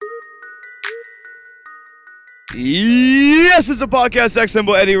Yes, it's a podcast sex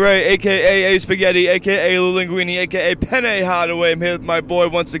symbol, Eddie Ray, a.k.a. A Spaghetti, a.k.a. Lou Linguini, a.k.a. Penne Hardaway. I'm here with my boy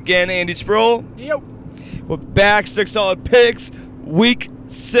once again, Andy Sproul. Yo. We're back, 6 solid picks, week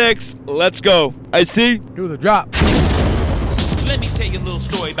 6. Let's go. I see. Do the drop. Let me tell you a little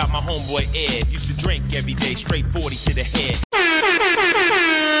story about my homeboy Ed. Used to drink every day, straight 40 to the head.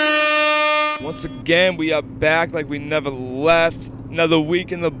 Once again, we are back like we never left. Another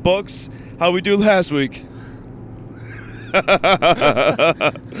week in the books. How we do last week? Not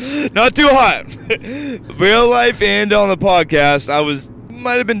too hot. Real life and on the podcast,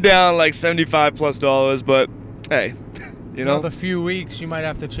 might have been down like $75+, but hey, you know. Another few weeks, you might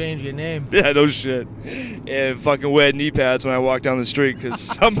have to change your name. Yeah, no shit. And fucking wear knee pads when I walk down the street because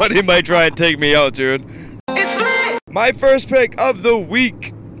somebody might try and take me out, dude. My first pick of the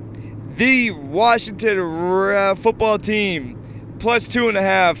week, the Washington football team,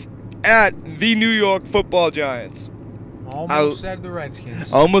 +2.5 at the New York Football Giants. Almost said the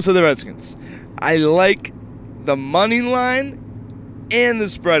Redskins. Almost said the Redskins. I like the money line and the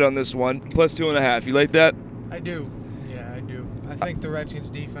spread on this one, +2.5. You like that? I do. Yeah, I do. I think the Redskins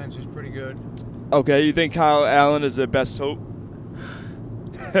defense is pretty good. Okay, you think Kyle Allen is their best hope?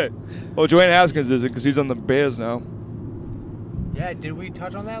 Well, Dwayne Haskins isn't because he's on the Bears now. Yeah, did we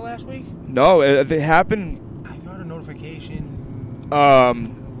touch on that last week? No, it happened. I got a notification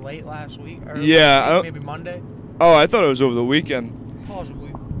late last week. Or Yeah. maybe Monday. Oh, I thought it was over the weekend. Possibly.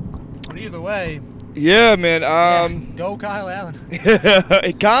 But either way. Yeah, man. Go Kyle Allen.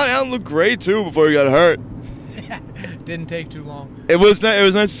 Kyle Allen looked great too before he got hurt. Didn't take too long. It was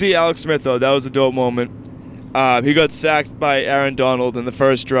nice to see Alex Smith though. That was a dope moment. He got sacked by Aaron Donald in the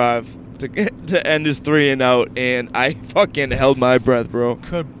first drive to end his 3-and-out, and I fucking held my breath, bro.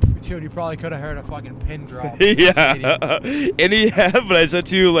 Dude, you probably could have heard a fucking pin drop. Yeah, and he had. But I said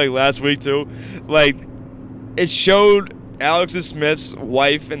to you like last week too, like it showed Alex Smith's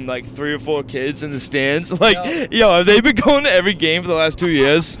wife and like 3 or 4 kids in the stands. Like, yo, have they been going to every game for the last 2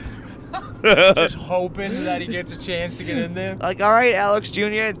 years? Just hoping that he gets a chance to get in there. Like, all right, Alex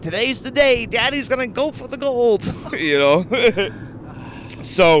Jr., today's the day. Daddy's going to go for the gold. You know?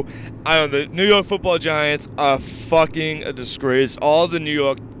 So, I don't know. The New York Football Giants are fucking a disgrace. All the New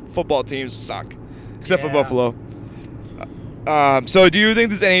York football teams suck, except for Buffalo. So, do you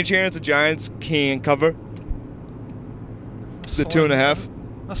think there's any chance the Giants can cover the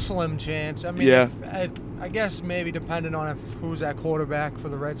 2.5? A slim chance. I mean, yeah. I guess maybe depending on who's at quarterback for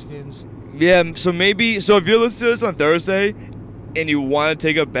the Redskins. Yeah, so if you're listening to this on Thursday and you want to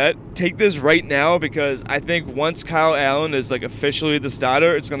take a bet, take this right now because I think once Kyle Allen is like officially the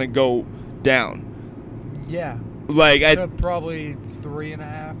starter, it's going to go down. Yeah. Like probably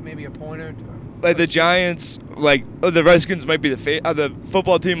 3.5, maybe a pointer. Like the Giants, the Redskins might be the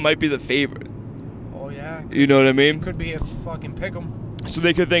football team might be the favorite. Oh yeah. You know what I mean? Could be a fucking pick'em. So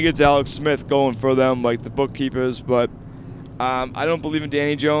they could think it's Alex Smith going for them, like the bookkeepers, but I don't believe in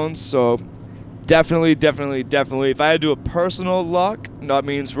Danny Jones, so definitely, if I had to do a personal lock, not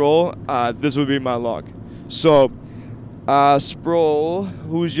means roll, this would be my lock. So, Sproul,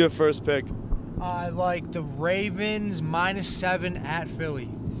 who's your first pick? I like the Ravens -7 at Philly.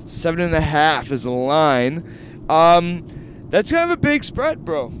 7.5 is the line. That's kind of a big spread,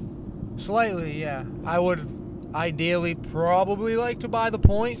 bro. Slightly, yeah. I would ideally probably like to buy the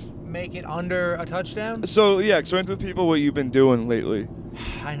point, make it under a touchdown. So, yeah, explain to the people what you've been doing lately.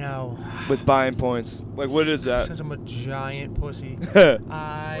 I know. With buying points. Like, what is that? Since I'm a giant pussy.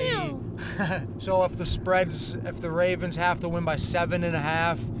 So if the Ravens have to win by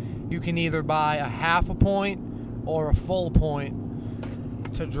 7.5, you can either buy a half a point or a full point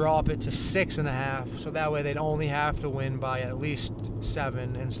to drop it to 6.5. So that way they'd only have to win by at least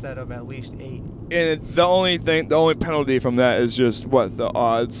 7 instead of at least 8. And the only penalty from that is just what, the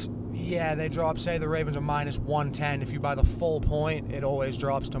odds? Yeah, they drop, say the Ravens are -110. If you buy the full point, it always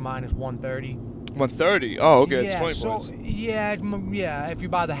drops to -130. 130? Oh, okay, yeah, it's 20 points. Yeah, if you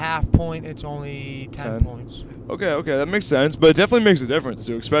buy the half point, it's only 10 points. Okay, that makes sense, but it definitely makes a difference,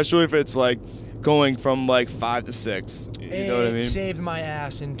 too, especially if it's, like, going from, like, 5 to 6. You know what I mean? It saved my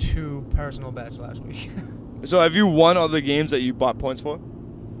ass in 2 personal bets last week. So have you won all the games that you bought points for?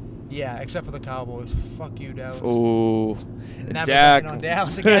 Yeah, except for the Cowboys. Fuck you, Dallas. Oh, Never Dak. on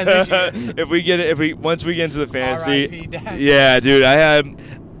Dallas again this year. Once we get into the fantasy, R.I.P. Dak. yeah, dude, I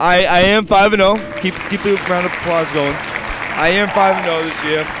am 5-0. Keep the round of applause going. I am 5-0 this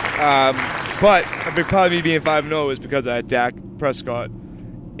year. But a big part of me being 5-0 is because I had Dak Prescott,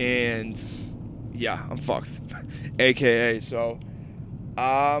 and yeah, I'm fucked. AKA. So,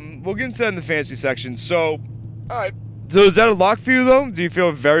 we'll get into that in the fantasy section. So, all right. So is that a lock for you though? Do you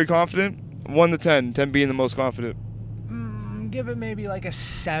feel very confident 1 to 10. 10 being the most confident. Give it maybe like a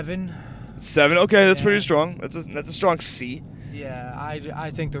 7. 7. Okay, that's Yeah. pretty strong. That's a strong C. Yeah, I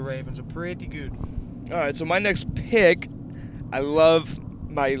think the Ravens are pretty good. All right, so my next pick, I love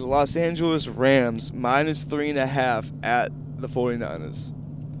my Los Angeles Rams minus 3.5 at the 49ers.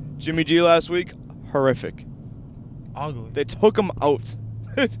 Jimmy G last week, horrific. Ugly. They took him out.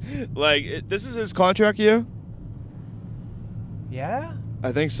 This is his contract year? Yeah?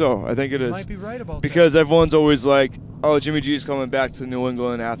 I think so. I think it You is. might be right about Because everyone's always like, oh, Jimmy G's coming back to New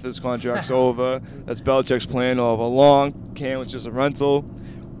England after his contract's over. That's Belichick's plan all along. Cam was just a rental.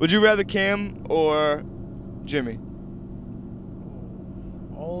 Would you rather Cam or Jimmy?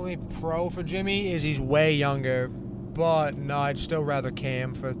 that. Only pro for Jimmy is he's way younger. But no, I'd still rather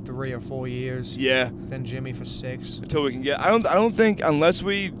Cam for 3 or 4 years Yeah, than Jimmy for 6. until we can get. I don't think unless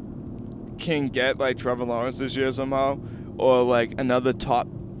we can get like Trevor Lawrence this year somehow, or like another top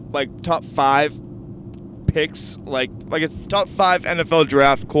 5 picks, like a top 5 NFL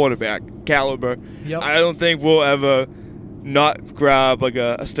draft quarterback caliber. Yep. I don't think we'll ever not grab like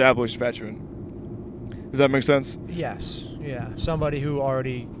a established veteran. Does that make sense? Yes. Yeah. Somebody who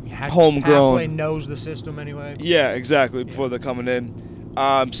already Homegrown. halfway knows the system anyway. Yeah, exactly. Before they're coming in.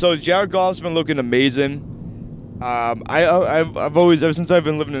 So Jared Goff's been looking amazing. I've always, ever since I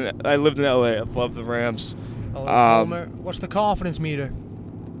lived in LA, I've loved the Rams. Homer, what's the confidence meter?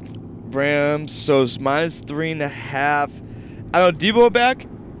 Rams, so it's minus 3.5. I don't know, Debo back?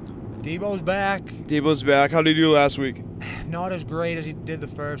 Debo's back. Debo's back. How did he do last week? Not as great as he did the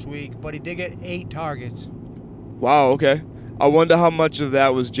first week, but he did get 8 targets. Wow, okay. I wonder how much of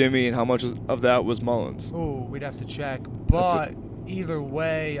that was Jimmy and how much of that was Mullins. Ooh, we'd have to check. But either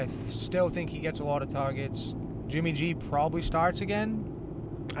way, I still think he gets a lot of targets. Jimmy G probably starts again.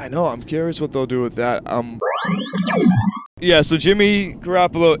 I know. I'm curious what they'll do with that. Yeah. So Jimmy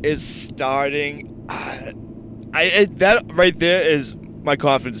Garoppolo is starting. That right there is my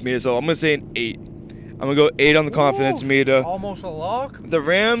confidence meter. So I'm gonna say an 8. I'm gonna go 8 on the confidence Ooh, meter. Almost a lock. The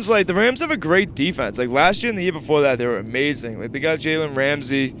Rams have a great defense. Like last year and the year before that, they were amazing. Like they got Jalen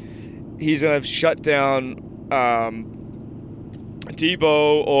Ramsey. He's gonna shut down Debo,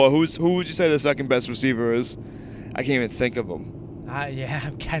 or who would you say the second best receiver is? I can't even think of him. Yeah,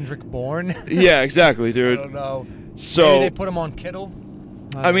 Kendrick Bourne. Yeah, exactly, dude. I don't know. So Maybe they put him on Kittle.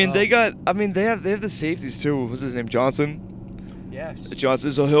 I mean, don't know. they have the safeties too. What's his name? Johnson. Yes.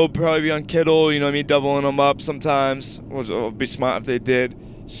 Johnson. So he'll probably be on Kittle. You know what I mean? Doubling him up sometimes. Would be smart if they did.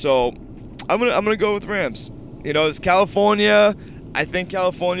 So I'm gonna go with Rams. You know, it's California. I think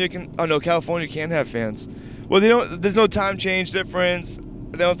California can. Oh no, California can have fans. Well, they don't. There's no time change difference.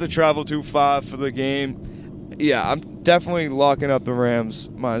 They don't have to travel too far for the game. Yeah, I'm definitely locking up the Rams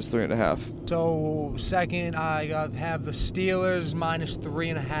minus 3.5. So second, I have the Steelers minus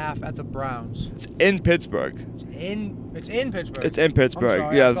 3.5 at the Browns. It's in Pittsburgh. It's in Pittsburgh. It's in Pittsburgh. I'm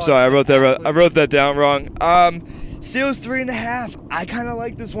sorry, Yeah, I I'm thought sorry. you said I wrote that down wrong. Steelers 3.5. I kind of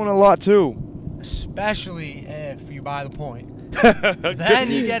like this one a lot too. Especially if you buy the point.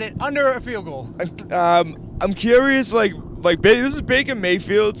 Then you get it under a field goal. I'm curious. Like this is Baker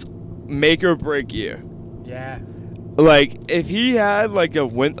Mayfield's make or break year. Yeah. Like if he had like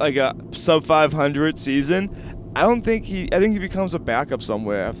a sub 500 season, I think he becomes a backup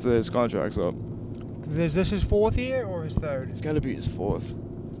somewhere after his contract's up. Is this his 4th year or his 3rd? It's got to be his 4th.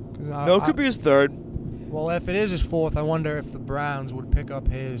 No, it could be his 3rd. Well, if it is his 4th, I wonder if the Browns would pick up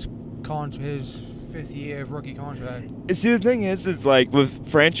his 5th year of rookie contract. See, the thing is, it's like with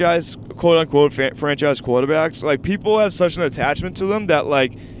franchise, quote unquote, franchise quarterbacks, like people have such an attachment to them that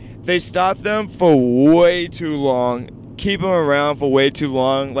like they start them for way too long, keep them around for way too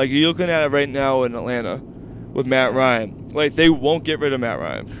long. Like you're looking at it right now in Atlanta with Matt Ryan. Like they won't get rid of Matt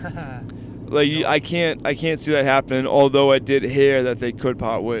Ryan. Like I can't see that happening. Although I did hear that they could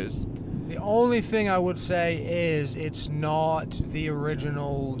part ways. The only thing I would say is it's not the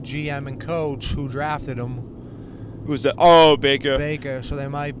original GM and coach who drafted him. Who's that? Oh, Baker. Baker, so they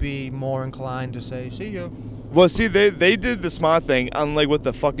might be more inclined to say, see you. Well, see, they did the smart thing, unlike what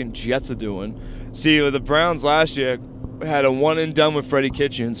the fucking Jets are doing. See, the Browns last year had a one and done with Freddie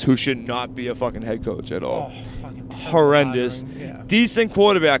Kitchens, who should not be a fucking head coach at all. Oh, fucking terrible Horrendous. hiring. Yeah. Decent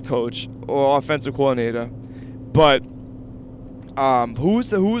quarterback coach or offensive coordinator, but who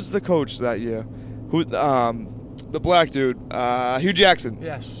was the coach that year? The black dude, Hugh Jackson.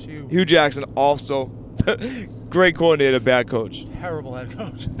 Yes, Hugh Jackson also great coordinator, bad coach. terrible head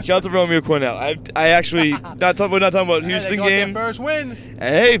coach. Shout out to Romeo Cornell. I actually we're not talking about Houston they got game. their first win.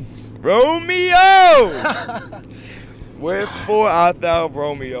 Hey, Romeo! Wherefore art thou,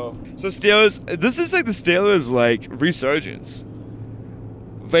 Romeo? So Steelers, this is like the Steelers like resurgence.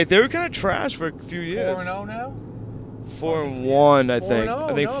 Like they were kind of trash for a few years. 4-0 now. 4-1, I think.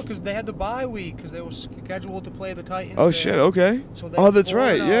 4-0, I think. no, because they had the bye week because they were scheduled to play the Titans. Oh there. shit. Okay. So they Oh, were that's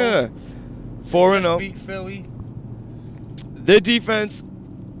right. 4-0. Yeah. Just 4-0. beat Philly. Their defense.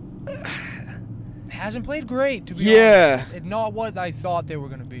 Hasn't played great, to be Yeah. honest. It's not what I thought they were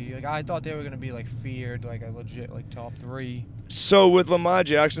going to be. Like I thought they were going to be like feared, like a legit like top 3. So with Lamar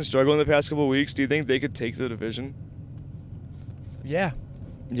Jackson struggling the past couple of weeks, do you think they could take the division? Yeah.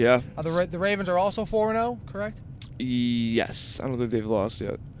 Yeah. The Ravens are also 4-0, correct? Yes. I don't think they've lost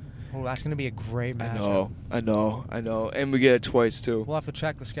yet. Oh, that's going to be a great I matchup. know. And we get it twice too. We'll have to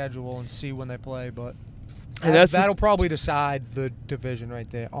check the schedule and see when they play, but And that'll probably decide the division right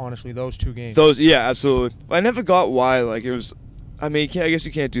there. Honestly, those 2 games. Yeah, absolutely. I never got why like it was. I mean, I guess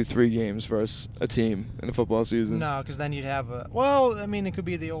you can't do 3 games versus a team in a football season. No, because then you'd have a. Well, I mean, it could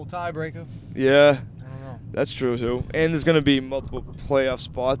be the old tiebreaker. Yeah, I don't know. that's true too. And there's gonna be multiple playoff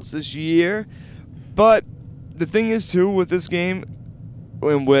spots this year. But the thing is too with this game,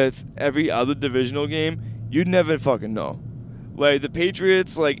 and with every other divisional game, you'd never fucking know. Like the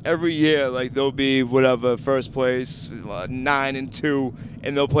Patriots, like every year, like they'll be whatever first place, 9-2,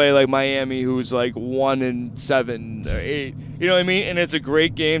 and they'll play like Miami, who's like 1-7 or 8. You know what I mean? And it's a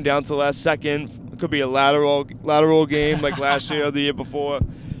great game down to the last second. It could be a lateral game like last year or the year before.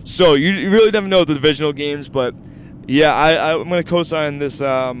 So you really never know the divisional games. But yeah, I'm gonna co-sign this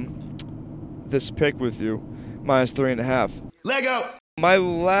this pick with you, -3.5. Lego. My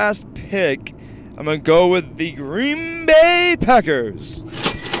last pick, I'm going to go with the Green Bay Packers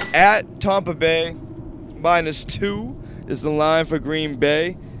at Tampa Bay. -2 is the line for Green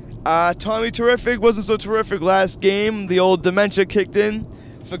Bay. Tommy Terrific wasn't so terrific last game. The old dementia kicked in.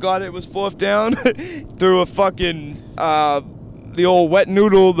 Forgot it was 4th down. Threw a fucking, the old wet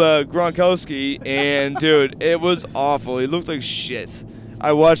noodle, the Gronkowski. And, dude, it was awful. He looked like shit.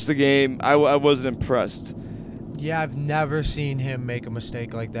 I watched the game. I wasn't impressed. Yeah, I've never seen him make a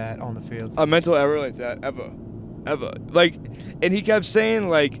mistake like that on the field. A mental error like that ever. Like, and he kept saying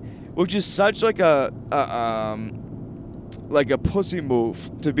like, which is such like a pussy move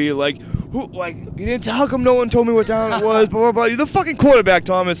to be like, who like you didn't tell, how come no one told me what down it was? Blah blah blah. You're the fucking quarterback,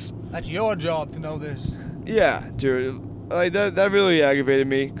 Thomas. That's your job to know this. Yeah, dude. Like that really aggravated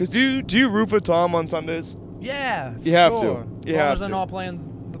me. Cause do you root for Tom on Sundays? Yeah, You have sure. to. You As long have as they're to. not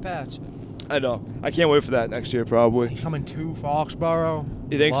playing the Pats. I know. I can't wait for that next year probably. He's coming to Foxborough.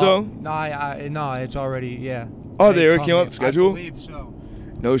 You think so? No, it's already, yeah. Oh, they already come came out here. the schedule? I believe so.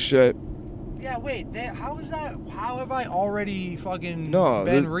 No shit. Yeah, wait, how is that? How have I already fucking No,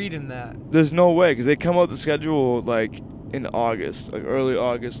 been this- reading that? There's no way, because they come out the schedule like in August, like early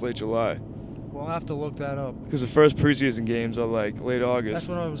August, late July. We'll have to look that up. Because the first preseason games are like late August.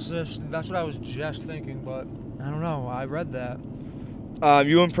 That's what I was just thinking, but I don't know. I read that.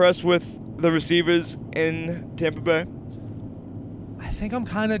 You impressed with the receivers in Tampa Bay? I think I'm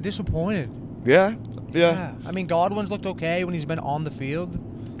kind of disappointed. Yeah. I mean, Godwin's looked okay when he's been on the field,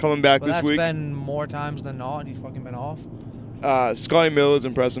 Coming back but this that's week. been more times than not. He's fucking been off. Scotty Miller's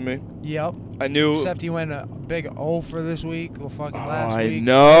impressing me. Yep. I knew. Except he went a big O for this week, or fucking last I week.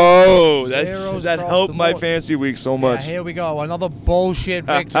 know. Zeros That across helped the my board. fantasy week so much. Yeah, here we go. Another bullshit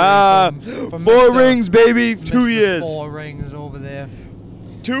victory. from 4 Mr. rings, baby. 2 Mr. years. 4 rings over there.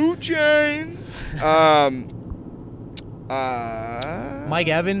 2 chain. Mike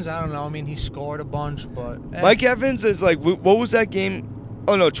Evans, I don't know. I mean, he scored a bunch, but Mike Evans is like, what was that game?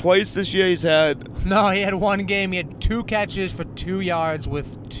 Oh no, twice this year he's had. No, he had one game. He had 2 catches for 2 yards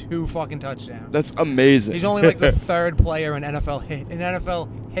with 2 fucking touchdowns. That's amazing. He's only like the 3rd player in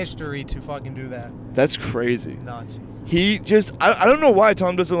NFL history to fucking do that. That's crazy. Nuts. He just, I don't know why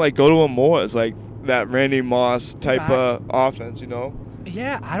Tom doesn't like go to him more as like that Randy Moss type offense, you know?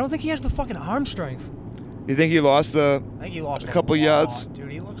 Yeah, I don't think he has the fucking arm strength. You think he lost I think he lost a couple lot, yards?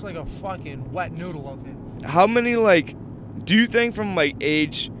 Dude, he looks like a fucking wet noodle out there. How many like, do you think from like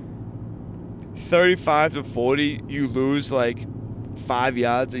age 35 to 40 you lose like 5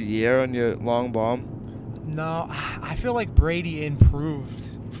 yards a year on your long bomb? No, I feel like Brady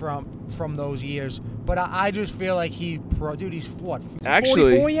improved from those years, but I just feel like dude, he's what? He's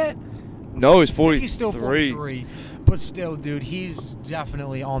Actually, 44 yet? No, he's I 43. think he's still 43, but still, dude, he's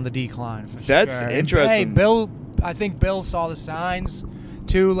definitely on the decline for sure. That's And, interesting. hey, I think Bill saw the signs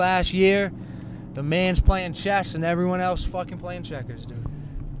too last year. The man's playing chess and everyone else fucking playing checkers, dude.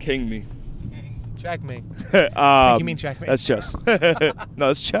 King me. Check me. I think you mean checkmate. That's chess. No,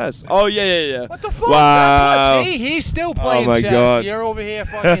 it's chess. Oh, yeah. What the fuck? Wow. That's what, see, he's still playing my chess. God. You're over here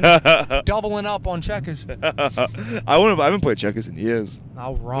fucking doubling up on checkers. I haven't played checkers in years.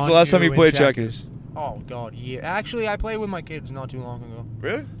 I'll run When's the last time you in played checkers? Oh, God, yeah. Actually, I played with my kids not too long ago.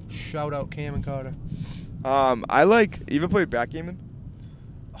 Really? Shout out Cam and Carter. I like. You ever played backgammon?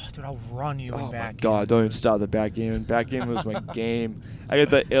 Oh, dude, I'll run you in Oh my back. god! Don't even start the backgammon. Backgammon was my game. I got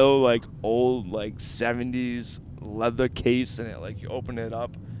the ill like old like 70s leather case, and it like you open it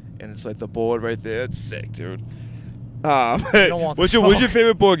up, and it's like the board right there. It's sick, dude. don't want what's the your smoke.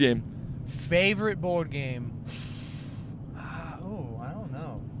 favorite board game? Favorite board game? I don't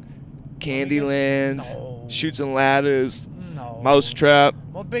know. Candyland, No. Shoots and Ladders, No. Mousetrap.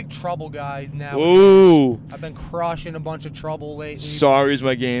 I'm a big Trouble guy now. Ooh, I've been crushing a bunch of Trouble lately. Sorry's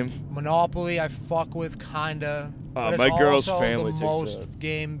my game. Monopoly, I fuck with kinda. But it's My girl's also family the takes most that.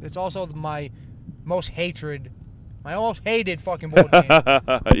 game. It's also my most hatred. My most hated fucking board game.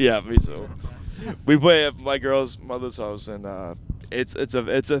 Yeah, me too. We play at my girl's mother's house, and it's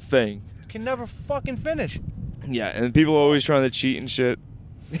a thing. Can never fucking finish. Yeah, and people are always trying to cheat and shit.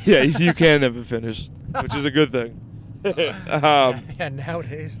 Yeah, you can never finish, which is a good thing. Yeah,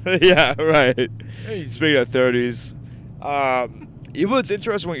 nowadays. Yeah, right. Hey. Speaking of 30s, you know what's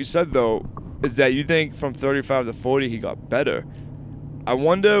interesting what you said though is that you think from 35 to 40 he got better. I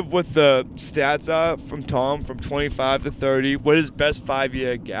wonder what the stats are from Tom from 25 to 30. What his best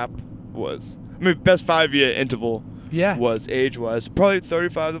 5-year gap was. I mean, best 5-year interval Yeah. was age-wise. Probably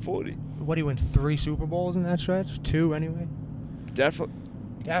 35 to 40. What, do you win 3 Super Bowls in that stretch? 2 anyway? Definitely.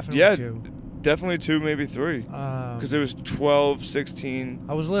 Definitely Yeah, 2. definitely 2, maybe 3. Because it was 12, 16.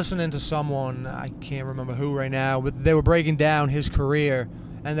 I was listening to someone, I can't remember who right now, but they were breaking down his career,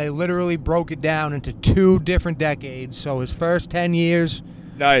 and they literally broke it down into 2 different decades. So his first 10 years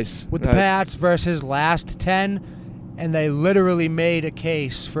Nice. with the Pats versus his last 10, and they literally made a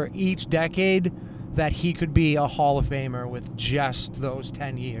case for each decade that he could be a Hall of Famer with just those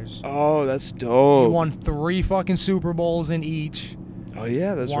 10 years. Oh, that's He dope. won 3 fucking Super Bowls in each. Oh,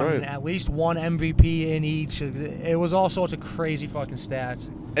 yeah, that's won right. at least 1 MVP in each. It was all sorts of crazy fucking stats.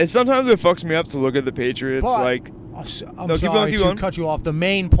 And sometimes it fucks me up to look at the Patriots But- like... I'm No, keep sorry going, keep to going. cut you off. The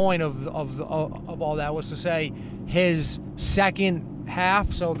main point of all that was to say his second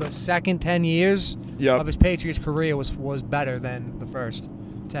half, so the second 10 years Yep. of his Patriots career was better than the first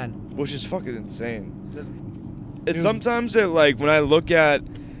 10. Which is fucking insane. It's Dude. sometimes that like when I look at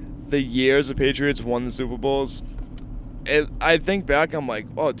the years the Patriots won the Super Bowls, I think back, I'm like,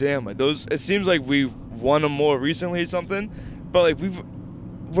 oh damn, like those. It seems like we won them more recently or something, but like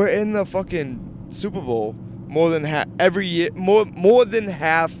we're in the fucking Super Bowl more than every year, more than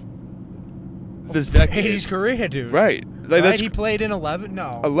half this decade. His career, dude. Right, like Right? that's He played in 11?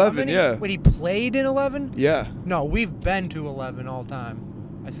 No. 11, How many? yeah. Wait, he played in 11? yeah. No, we've been to 11 all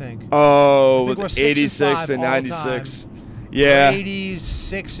time, I think. Oh, I think we're with 6 and 86 5 and all 96. Yeah. Brady's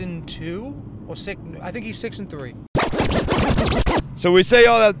 6-2 or 6. I think he's 6-3. So we say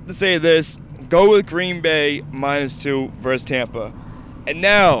all that to say this. Go with Green Bay -2 versus Tampa. And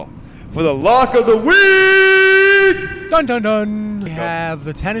now, for the lock of the week! Dun dun dun. We have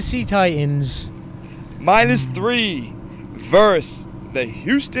the Tennessee Titans. -3 versus the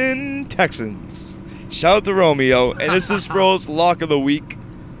Houston Texans. Shout out to Romeo. And this is Sproul's lock of the week.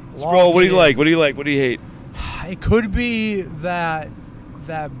 Sproul, what do you like? What do you like? What do you hate? It could be that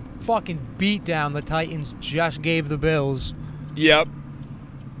fucking beatdown the Titans just gave the Bills Yep.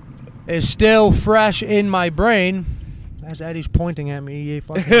 is still fresh in my brain. As Eddie's pointing at me, he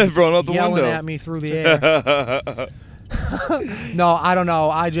fucking Thrown out the yelling window. at me through the air. No, I don't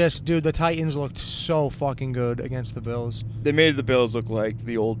know. Dude, the Titans looked so fucking good against the Bills. They made the Bills look like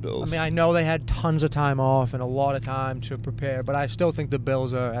the old I Bills. mean, I know they had tons of time off and a lot of time to prepare, but I still think the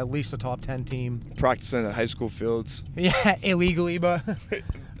Bills are at least a top 10 team. Practicing at high school fields. Yeah, illegally, but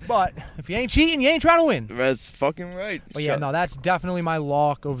if you ain't cheating, you ain't trying to win. That's fucking right. But yeah, no, that's definitely my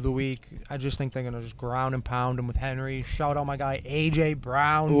lock of the week. I just think they're going to just ground and pound him with Henry. Shout out my guy, A.J.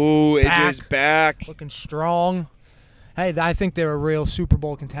 Brown. Ooh, AJ's back. Looking strong. Hey, I think they're a real Super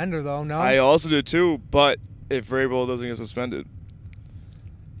Bowl contender, though, no? I also do too, but if Vrabel doesn't get suspended.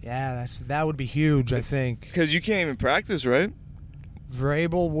 Yeah, that would be huge, I think. Because you can't even practice, right?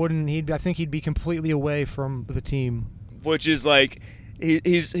 Vrabel wouldn't. I think he'd be completely away from the team. Which is like,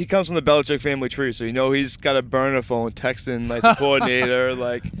 he comes from the Belichick family tree, so you know he's got a burner phone texting like the coordinator,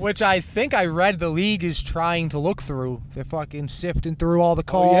 like. Which I think I read the league is trying to look through. They're fucking sifting through all the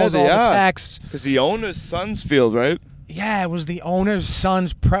Oh, yeah, calls, they all the are. texts. Because the owner's son's field, right? Yeah, it was the owner's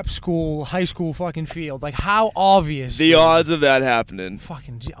son's prep school, high school fucking field. Like, how obvious. The dude. odds of that happening.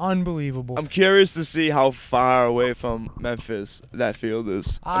 Fucking unbelievable. I'm curious to see how far away from Memphis that field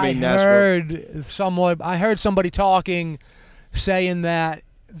is. I Nashville. heard somebody talking, saying that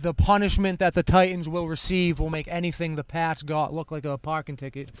the punishment that the Titans will receive will make anything the Pats got look like a parking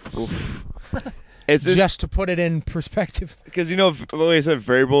ticket. Oof. It's just to put it in perspective. because like I said,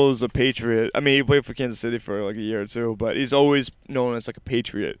 Vrabel is a Patriot. I mean, he played for Kansas City for like a year or two, but he's always known as like a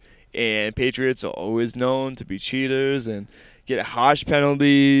Patriot. And Patriots are always known to be cheaters and get harsh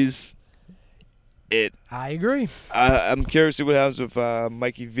penalties. I agree. I'm curious to see what happens with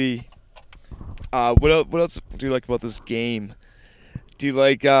Mikey V. What else do you like about this game? Do you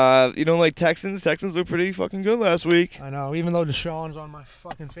like you don't like Texans? Texans look pretty fucking good last week. I know. Even though Deshaun's on my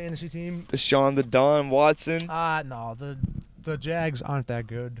fucking fantasy team. Deshaun the Don Watson. No, the Jags aren't that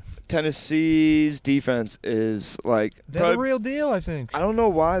good. Tennessee's defense is like They're the real deal, I think. I don't know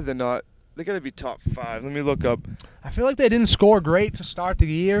why they're not. They gotta be top 5. Let me look up. I feel like they didn't score great to start the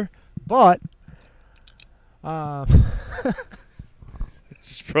year, but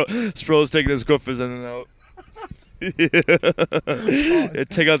Sproul's taking his gophers in and out. Yeah,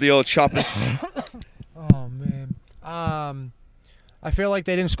 take out the old choppers. Oh man. I feel like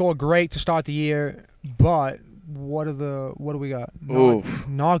they didn't score great to start the year, but what do we got?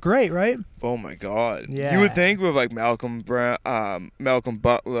 Not great, right? Oh my God. Yeah. You would think with like Malcolm Butler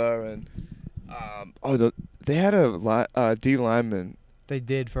and they had a D lineman. They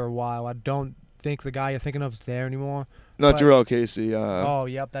did for a while. I don't think the guy you're thinking of is there anymore. Not But- Jarrell Casey. Oh,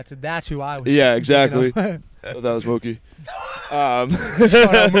 yep, that's who I was. Yeah, thinking exactly. of. Oh, that was Mookie. Shout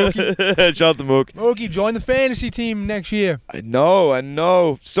out Mookie. Shout out to Mookie. Mookie, join the fantasy team next year. I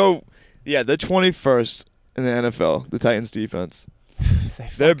know. So, yeah, they're 21st in the NFL, the Titans defense.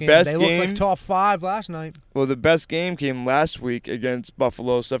 Their best They game- looked like top 5 last night. Well, the best game came last week against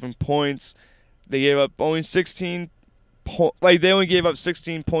Buffalo, 7 points. They gave up only 16 they only gave up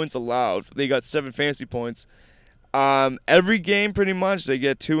 16 points allowed. They got 7 fantasy points. Every game, pretty much, they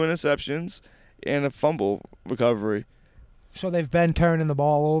get 2 interceptions and a fumble recovery. So they've been turning the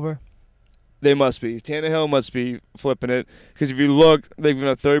ball over. They must be. Tannehill must be flipping it. Because if you look, they've given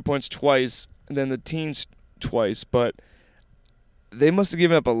up 30 points twice, and then the teams twice. But they must have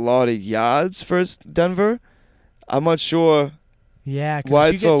given up a lot of yards for Denver. I'm not sure. Yeah, because Why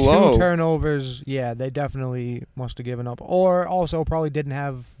if it's you so get low? 2 turnovers, yeah, they definitely must have given up. Or also probably didn't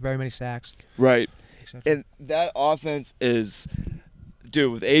have very many sacks. Right. And that offense is,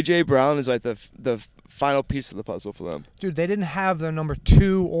 dude, with A.J. Brown is like the final piece of the puzzle for them. Dude, they didn't have their number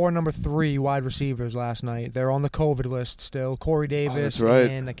 2 or number 3 wide receivers last night. They're on the COVID list still. Corey Davis that's right.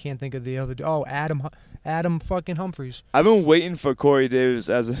 and I can't think of the other. Oh, Adam fucking Humphries. I've been waiting for Corey Davis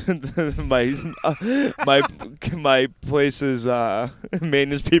as my place's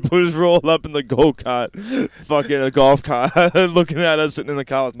maintenance people just roll up in the go-kart, fucking a golf cart, looking at us sitting in the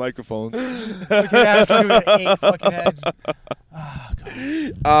car with microphones. Look at that, dude, 8 fucking heads. Oh,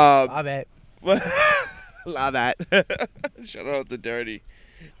 God. I bet. Love that. Shout out to Dirty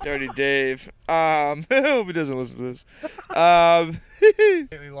Dave. Hope he doesn't listen to this.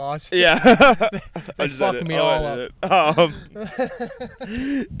 We lost. Yeah. They fucked me all up.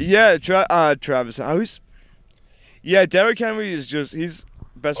 Yeah, Travis. Derrick Henry is he's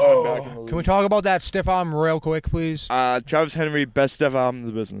best running back in the league. Can we talk about that stiff arm real quick, please? Travis Henry, best stiff arm in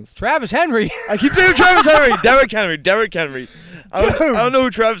the business. Travis Henry. I keep saying Travis Henry. Derrick Henry. I don't know who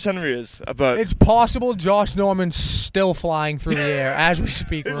Travis Henry is, but It's possible Josh Norman's still flying through the air as we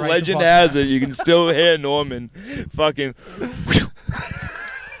speak. Right legend has it, you can still hear Norman fucking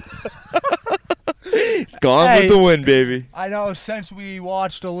gone Hey. with the wind, baby. I know, since we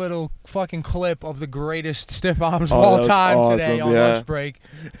watched a little fucking clip of the greatest stiff arms of Oh, that all was time today awesome, on yeah. lunch break.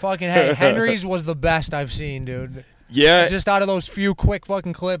 Fucking hey, Henry's was the best I've seen, dude. Yeah, Just out of those few quick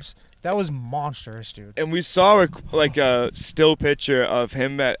fucking clips, that was monstrous, dude. and we saw a still picture of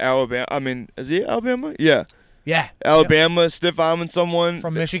him at Alabama. I mean, is he at Alabama? Yeah. Yeah. Alabama stiff arming someone.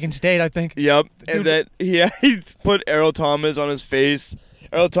 From Michigan State, I think. Yep. And Dude. then he put Errol Thomas on his face.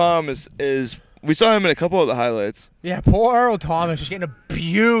 Errol Thomas we saw him in a couple of the highlights. Yeah, poor Earl Thomas just getting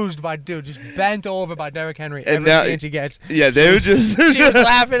abused by just bent over by Derrick Henry And every now- chance he gets. Yeah, they were just She was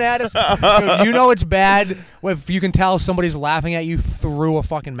laughing at us. Dude, you know it's bad if you can tell somebody's laughing at you through a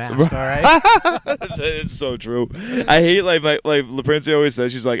fucking mask, all right? It's so true. I hate like LaPrincia always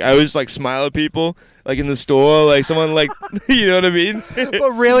says, she's like, I always like smile at people like in the store, like someone like you know what I mean?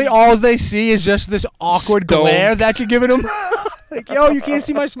 But really, all they see is just this awkward Stone. glare that you're giving them. Like, yo, you can't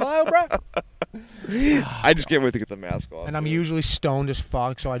see my smile, bro? I just can't wait to get the mask off. And I'm dude. usually stoned as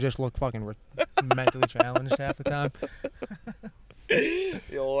fuck, so I just look fucking mentally challenged half the time.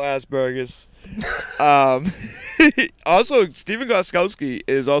 The old Asperger's. Also, Steven Gostkowski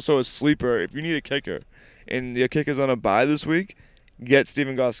is also a sleeper. If you need a kicker, and your kicker's on a bye this week, get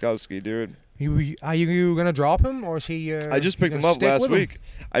Steven Gostkowski, dude. Are you gonna drop him, or is he? I just you picked him gonna up stick last with him? week.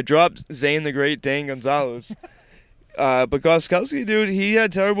 I dropped Zane the Great, Dane Gonzalez. But Gostkowski, dude, he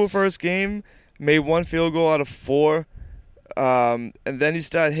had terrible first game. made 1 field goal out of 4, and then he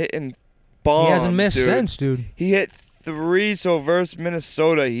started hitting bombs. He hasn't missed dude. since, dude. He hit 3. So versus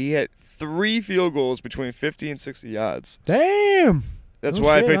Minnesota, he hit 3 field goals between 50 and 60 yards. Damn. That's No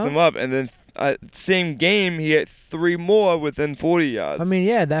why shit, I picked huh? him up. And then same game, he hit 3 more within 40 yards. I mean,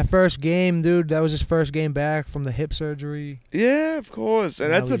 yeah, that first game, dude, that was his first game back from the hip surgery. yeah, of course.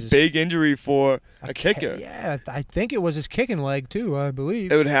 And Now that's a he's just- big injury for a kicker. Yeah, I think it was his kicking leg, too, I believe.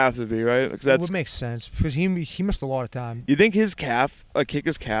 It would have to be, right? Because It that's. would make sense because he missed a lot of time. You think his calf, a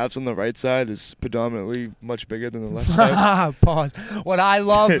kicker's calves on the right side is predominantly much bigger than the left side? Pause. What I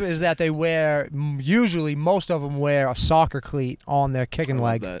love is that they wear, usually most of them wear a soccer cleat on their kicking I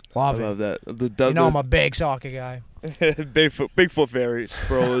leg. love that. Love I it. love that. You know I'm a big soccer guy. Bigfoot Fairies,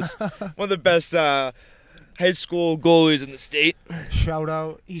 bro, is one of the best high school goalies in the state. Shout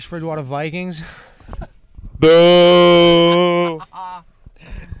out East Bridgewater Vikings. Boo!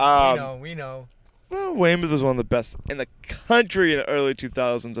 We know. Well, Weymouth was one of the best in the country in the early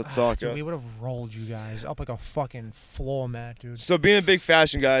 2000s at soccer. Dude, we would have rolled you guys up like a fucking floor mat, dude. So being a big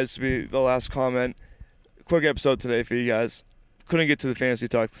fashion guy, to be the last comment. Quick episode today for you guys. Couldn't get to the fantasy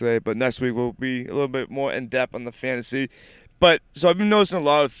talk today, but next week we'll be a little bit more in depth on the fantasy. But so I've been noticing a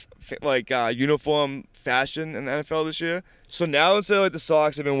lot of uniform fashion in the NFL this year. So now instead of like the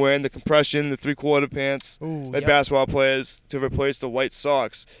socks, I've been wearing the compression, the 3/4 pants, Ooh, like yep. basketball players, to replace the white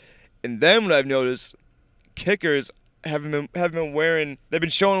socks. And then what I've noticed, kickers haven't been wearing. They've been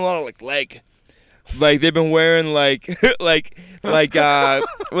showing a lot of like leg. Like they've been wearing like what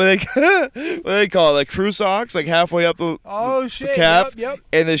do they call it? Like crew socks, like halfway up the Oh shit! calf. Yep.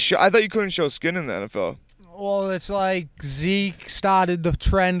 And I thought you couldn't show skin in the NFL. Well, it's like Zeke started the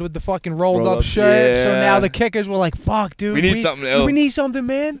trend with the fucking rolled Roll up up, shirt, so yeah. now the kickers were like, "Fuck, dude, We need something else." We need something,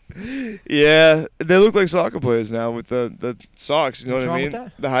 man." Yeah, they look like soccer players now with the socks. You know What's what I wrong mean? with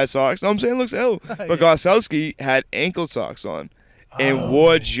that? The high socks. No, I'm saying it looks ill. Yeah. But Gosowski had ankle socks on, and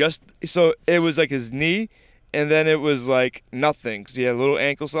wore just so it was like his knee, and then it was like nothing because he had little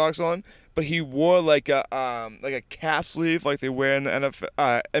ankle socks on. But he wore like a calf sleeve like they wear in the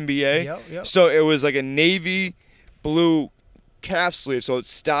NBA. Yep. So it was like a navy blue calf sleeve. So it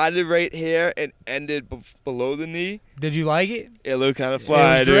started right here and ended below the knee. Did you like it? It looked kind of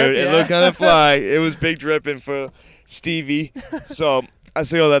fly, was dude. drip, It yeah. looked kind of fly. It was big dripping for Stevie. So I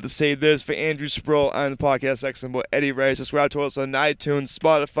say all that to say this. For Andrew Sproul, I'm the podcast excellent Eddie Ray. Subscribe to us on iTunes,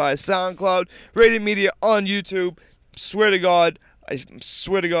 Spotify, SoundCloud, Radio Media on YouTube. Swear to God,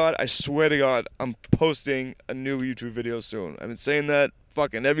 I'm posting a new YouTube video soon. I've been saying that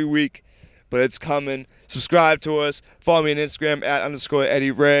fucking every week, but it's coming. Subscribe to us. Follow me on Instagram at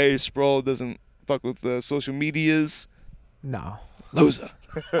 _Eddie Ray. Sproul doesn't fuck with the social medias. No. Loser.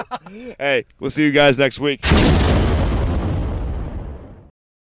 Hey, we'll see you guys next week.